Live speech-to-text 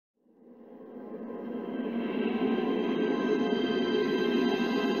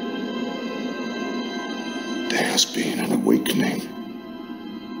has been an awakening.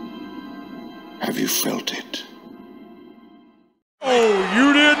 Have you felt it? Oh,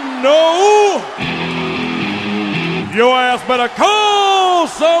 you didn't know? Your ass better call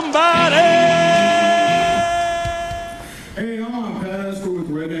somebody! Hey, I'm Pat Esper with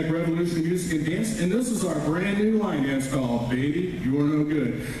Redneck Revolution Music and Dance, and this is our brand new line dance called Baby, You're No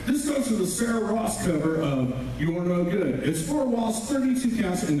Good. This goes to the Sarah Ross cover of You're No Good. It's 4 walls, 32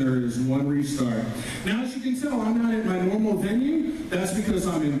 counts, and there is 1 restart. Now, as you can tell, I'm not at my normal venue. That's because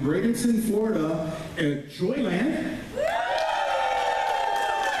I'm in Bradenton, Florida at Joyland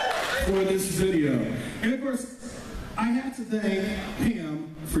for this video. And of course, I have to thank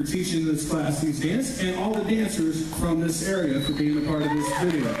Pam for teaching this class these dance, and all the dancers from this area for being a part of this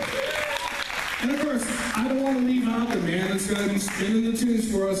video. And of course, I don't want to leave out the man that's going to be spinning the tunes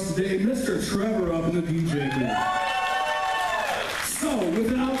for us today, Mr. Trevor up in the DJ booth. So,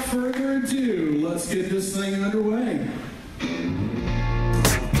 without further ado, let's get this thing underway.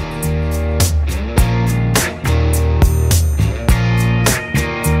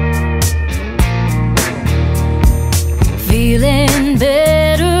 Feeling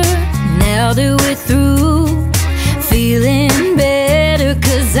better now that we're through. Feeling better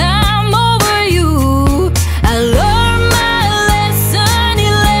 'cause I'm over you. I learned my lesson,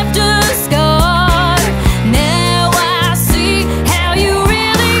 it left a scar. Now I see how you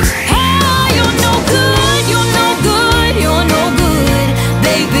really are. You're no good, you're no good, you're no good.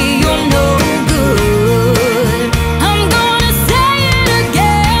 Baby, you're no good. I'm gonna say it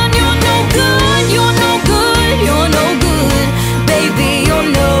again. You're no good, you're no good, you're no good. Baby, you're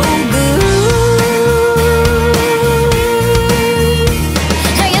no good.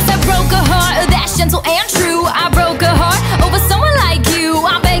 I guess I broke a heart that's gentle and true. I broke a heart over someone like you.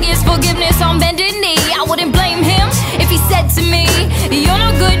 I beg his forgiveness on bended knee. I wouldn't blame him if he said to me, you're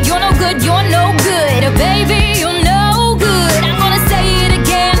no good, you're no good, you're no good. Baby, you're no good. I'm gonna say it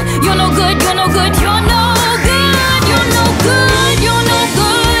again. You're no good, you're no good, you're no good. You're no good, you're no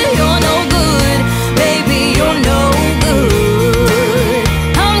good, you're no good. Baby, you're no good.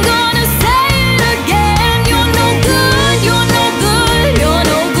 I'm gonna say it again. You're no good, you're no good, you're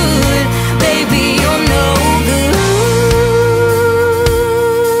no good. Baby, you're no good.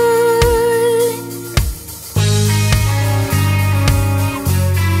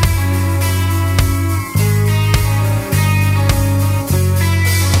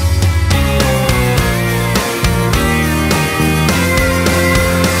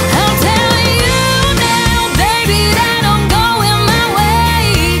 I'm telling you now, baby, that I'm going my way.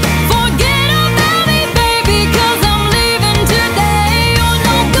 Forget about me, baby, 'cause I'm leaving today. You're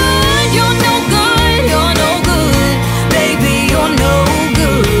no good, you're no good, you're no good. Baby, you're no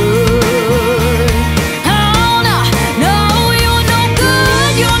good. Oh, no, no, you're no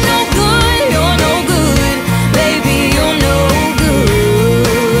good, you're no good, you're no good. Baby, you're no good.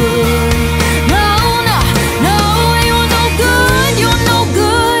 No, no, no, you're no good, you're no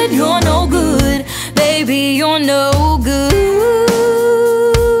good, you're no good. Baby, you're no good.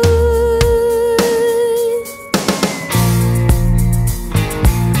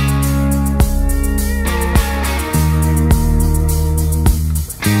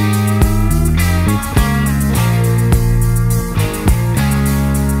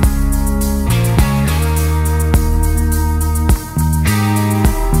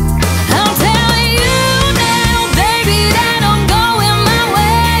 I'm telling you now, baby, that I'm going my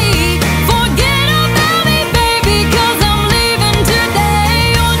way. Forget about me, baby, 'cause I'm leaving today.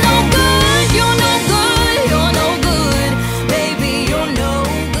 You're no good, you're no good, you're no good. Baby, you're no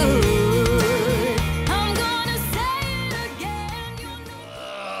good. I'm gonna say it again. You're no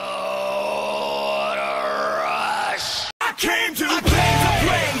What a rush! I came to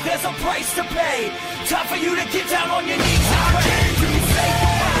play, there's a price to pay. Time for you to get down on your